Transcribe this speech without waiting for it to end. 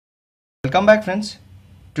Welcome back, friends.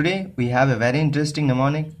 Today we have a very interesting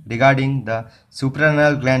mnemonic regarding the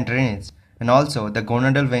suprarenal gland drainage and also the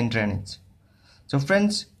gonadal vein drainage. So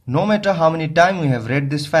friends, no matter how many times we have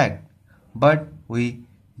read this fact, but we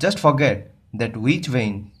just forget that which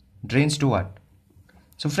vein drains to what.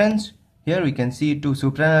 So friends, here we can see two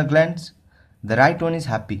suprarenal glands. The right one is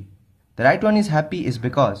happy. The right one is happy is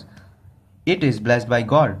because it is blessed by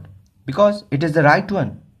God, because it is the right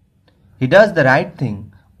one. He does the right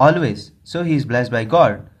thing always, so he is blessed by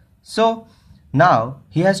God. So now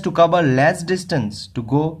he has to cover less distance to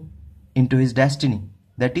go into his destiny,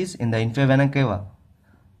 that is in the inferior Venacava.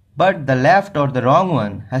 But the left or the wrong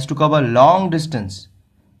one has to cover long distance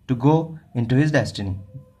to go into his destiny.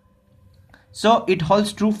 So it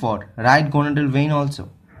holds true for right gonadal vein also.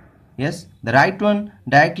 Yes, the right one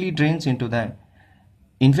directly drains into the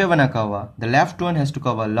inferior Venacava. The left one has to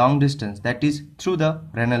cover long distance, that is through the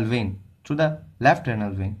renal vein, through the left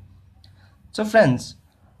renal vein. So friends,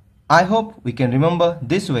 I hope we can remember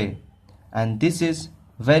this way, and this is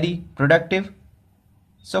very productive.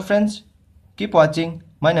 So friends, keep watching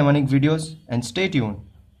my mnemonic videos and stay tuned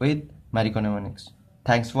with Mnemonics.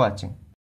 Thanks for watching.